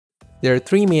There are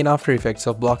three main after effects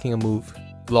of blocking a move: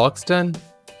 block stun,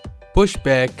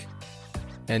 pushback,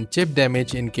 and chip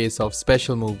damage in case of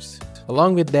special moves.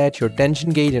 Along with that, your tension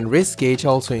gauge and risk gauge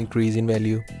also increase in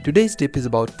value. Today's tip is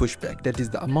about pushback, that is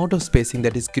the amount of spacing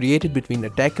that is created between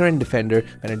attacker and defender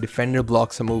when a defender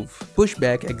blocks a move.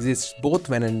 Pushback exists both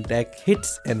when an attack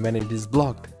hits and when it is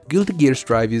blocked. Guilty Gear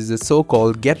Strive uses a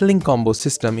so-called Gatling combo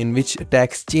system in which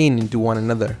attacks chain into one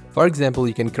another. For example,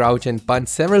 you can crouch and punch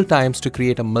several times to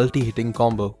create a multi-hitting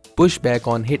combo. Pushback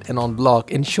on hit and on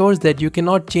block ensures that you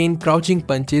cannot chain crouching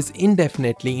punches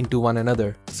indefinitely into one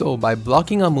another. So by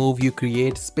blocking a move, you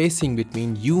create spacing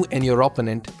between you and your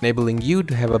opponent, enabling you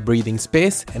to have a breathing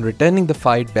space and returning the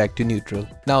fight back to neutral.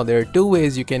 Now there are two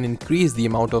ways you can increase the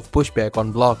amount of pushback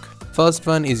on block. First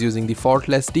one is using the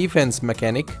faultless defense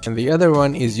mechanic, and the other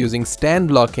one is using stand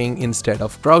blocking instead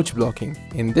of crouch blocking.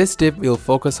 In this tip, we'll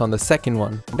focus on the second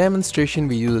one. For demonstration,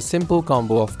 we use a simple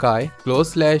combo of Kai,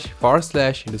 close slash, far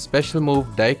slash into special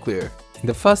move die clear. In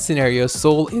the first scenario,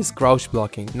 Soul is crouch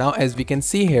blocking. Now as we can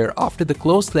see here, after the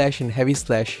close slash and heavy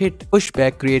slash hit,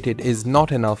 pushback created is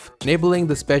not enough, enabling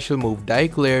the special move die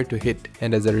clear to hit,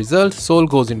 and as a result, Soul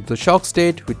goes into the shock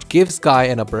state, which gives Kai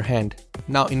an upper hand.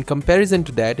 Now in comparison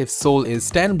to that, if Soul is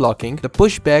stand blocking, the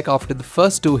pushback after the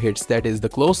first two hits, that is the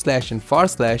close slash and far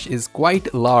slash, is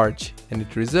quite large, and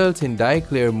it results in die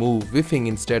clear move whiffing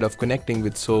instead of connecting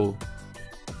with Soul.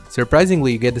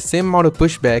 Surprisingly, you get the same amount of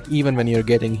pushback even when you're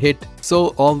getting hit.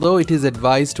 So although it is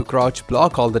advised to crouch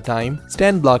block all the time,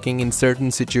 stand blocking in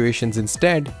certain situations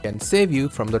instead can save you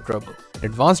from the trouble. An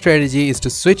advanced strategy is to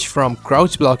switch from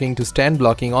crouch blocking to stand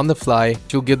blocking on the fly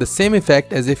to give the same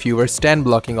effect as if you were stand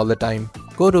blocking all the time.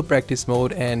 Go to practice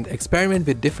mode and experiment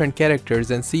with different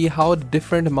characters and see how the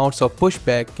different amounts of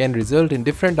pushback can result in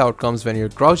different outcomes when you're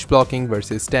crouch blocking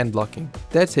versus stand blocking.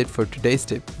 That's it for today's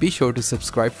tip. Be sure to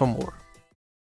subscribe for more.